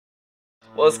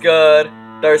What's good?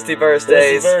 Thirsty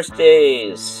Birthdays. Thirsty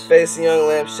Birthdays. Facing Young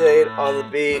Lampshade on the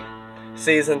beat.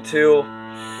 Season 2.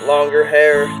 Longer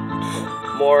hair.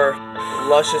 More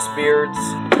luscious beards.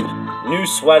 New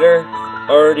sweater.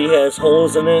 Already has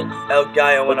holes in it. El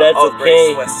Gallo but in that's an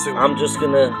okay. Sweatsuit. I'm just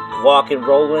gonna walk and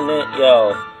roll in it.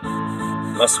 Yo,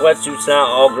 my sweatsuit's not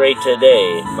all gray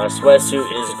today. My sweatsuit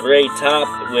is gray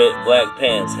top with black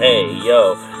pants. Hey,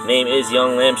 yo, name is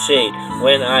Young Lampshade.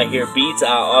 When I hear beats, I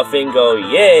often go,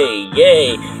 yay,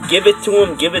 yay. Give it to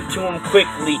him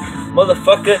quickly.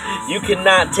 Motherfucker, you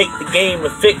cannot take the game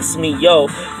and fix me, yo.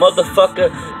 Motherfucker,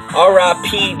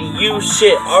 R.I.P. to you,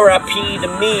 shit, R.I.P. to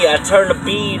me. I turn the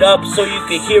beat up so you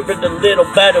can hear it a little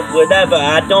better, whatever.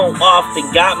 I don't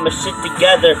often got my shit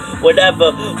together,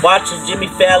 whatever. Watching Jimmy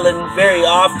Fallon very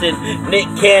often. Nick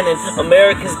Cannon,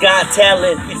 America's Got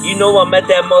Talent. You know I met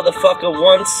that motherfucker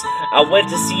once. I went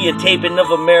to see a taping of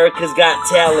America's Got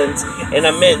Talent, and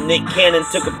I met Nick Cannon,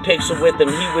 took a picture with him.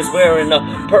 He was wearing a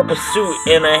purple suit,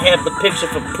 and I have the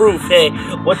picture for proof. Hey,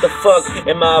 what the fuck?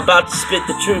 Am I about to spit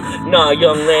the truth? Nah,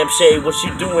 Young Lampshade, what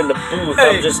you do in the booth?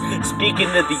 Hey. I'm just speaking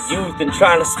to the youth and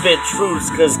trying to spit truths,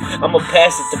 cause I'ma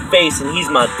pass it to Face, and he's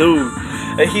my dude.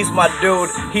 He's my dude,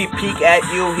 he peek at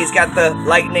you. He's got the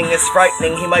lightning, it's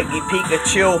frightening. He might be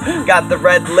Pikachu. Got the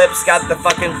red lips, got the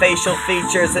fucking facial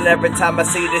features. And every time I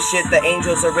see this shit, the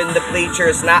angels are in the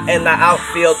bleachers, not in the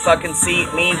outfield. Fucking see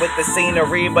me with the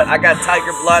scenery, but I got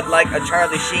tiger blood like a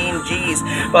Charlie Sheen. Jeez,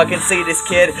 fucking see this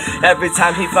kid. Every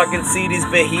time he fucking see these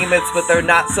behemoths, but they're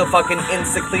not so fucking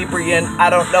encyclopean. I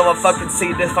don't know, I fucking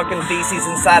see the fucking feces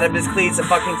inside of his cleats. I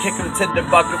fucking kick him to the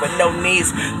bucket with no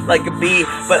knees like a bee,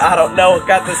 but I don't know.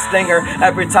 Got the stinger.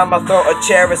 Every time I throw a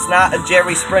chair, it's not a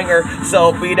Jerry Springer.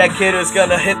 So be that kid who's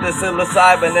gonna hit the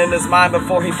psilocybin in his mind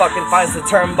before he fucking finds the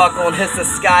turnbuckle and hits the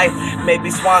sky. Maybe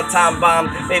Swanton bomb.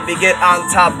 Maybe get on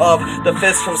top of the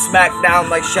fist from SmackDown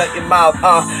like shut your mouth.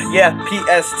 Yeah,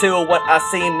 PS2. When I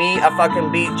see me, I fucking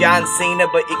beat John Cena,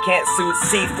 but you can't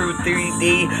see through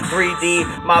 3D.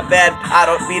 My bad. I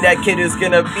don't be that kid who's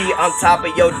gonna be on top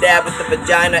of your dad with the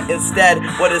vagina instead.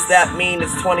 What does that mean?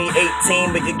 It's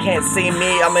 2018, but you can't see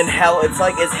me, I'm in hell, it's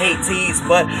like it's Hades.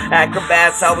 But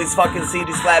acrobats always fucking see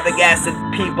these flabbergasted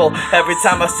people. Every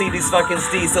time I see these fucking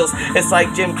steezels, it's like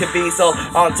Jim Caviezel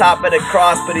on top of the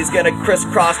cross, but he's gonna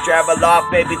crisscross, travel off,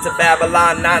 maybe to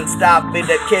Babylon non-stop. Be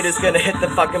the kid who's gonna hit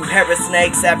the fucking pair of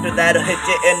snakes. After that, he'll hit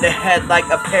you in the head like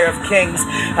a pair of kings.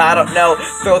 I don't know,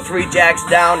 throw 3 jacks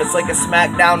down, it's like a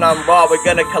smackdown on Raw. We're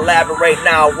gonna collaborate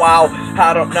now, wow.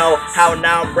 I don't know how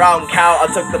now I'm brown cow.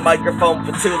 I took the microphone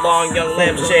for too long, Young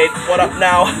Lampshade. What up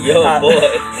now? Yo, boy,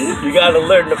 you gotta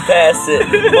learn to pass it.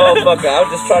 Motherfucker,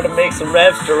 I'm just trying to make some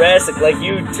raps Jurassic like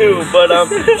you too, but I'm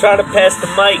trying to pass the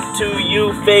mic to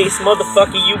you, Face.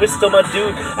 Motherfucker, you was still my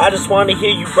dude. I just want to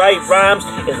hear you write rhymes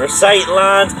and recite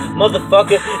lines.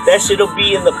 Motherfucker, that shit'll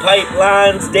be in the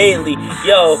pipelines daily.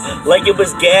 Yo, like it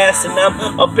was gas, and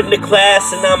I'm up in the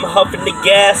class, and I'm huffing the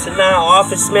gas, and I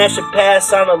often smash a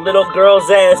pass on a little girl's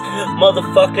ass.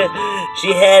 Motherfucker,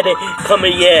 she had it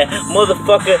coming, yeah.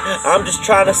 Motherfucker, I'm just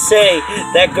trying to say,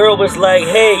 that girl was like,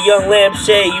 hey, Young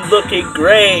Lampshade, you looking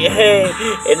great, hey.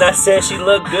 And I said she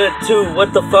looked good too.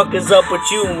 What the fuck is up with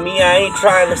you? Me, I ain't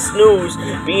trying to snooze.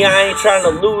 Me, I ain't trying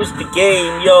to lose the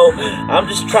game, yo. I'm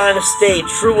just trying to stay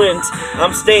truant.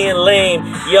 I'm staying lame,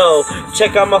 yo.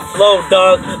 Check out my flow,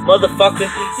 dog. Motherfucker,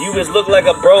 you was look like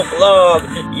a broke log,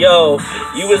 yo.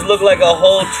 You was look like a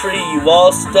whole tree. You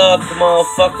all stuck,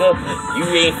 motherfucker. You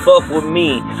ain't fuck with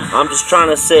me. I'm just trying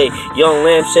to say, Young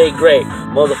Lampshade great.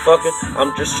 Motherfucker,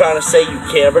 I'm just trying to say you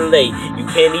can't relate. You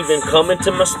can't even come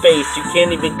into my space. You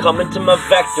can't even come into my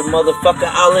vector. Motherfucker,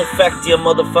 I'll infect you.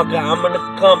 Motherfucker, I'm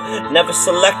gonna come, never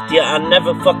select ya. I'm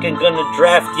never fucking gonna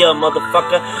draft ya.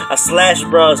 Motherfucker, I slash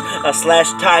bras, I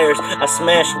slash tires, I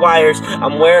smash wires.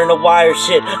 I'm wearing a wire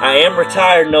shit. I am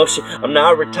retired, no shit. I'm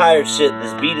not retired shit.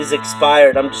 This beat is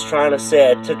expired. I'm just trying to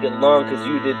say I took it long cause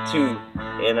you did too.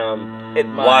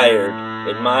 And wired,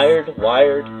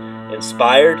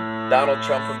 inspired. Donald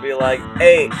Trump would be like,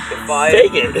 hey, if I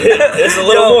take it. It's a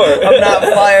little more. I'm not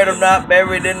fired, I'm not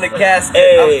buried in the casket.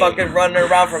 Hey. I'm fucking running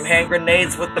around from hand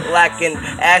grenades with the blackened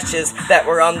ashes that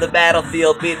were on the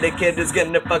battlefield. Be the kid who's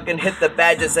gonna fucking hit the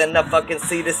badges and the fucking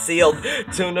sea to sealed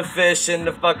tuna fish and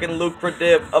the fucking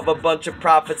lucrative of a bunch of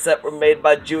profits that were made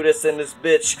by Judas and his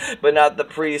bitch, but not the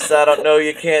priest. I don't know,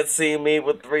 you can't see me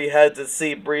with 3 heads and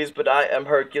sea breeze, but I am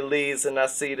Hercules and I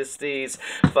see the steez.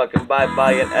 Fucking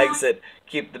bye-bye and exit.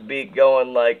 keep the beat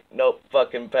going like, nope,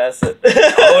 fucking pass it.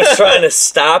 I was trying to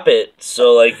stop it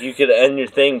so like you could end your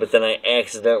thing, but then I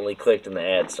accidentally clicked and the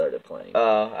ad started playing.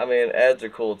 I mean, ads are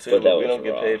cool too, but we don't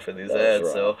get paid for these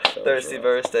ads, so Thirsty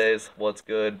Birthdays, what's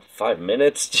good? 5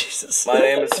 minutes? Jesus. My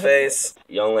name is Face.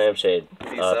 Young Lampshade.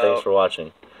 Peace out. Thanks for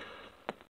watching.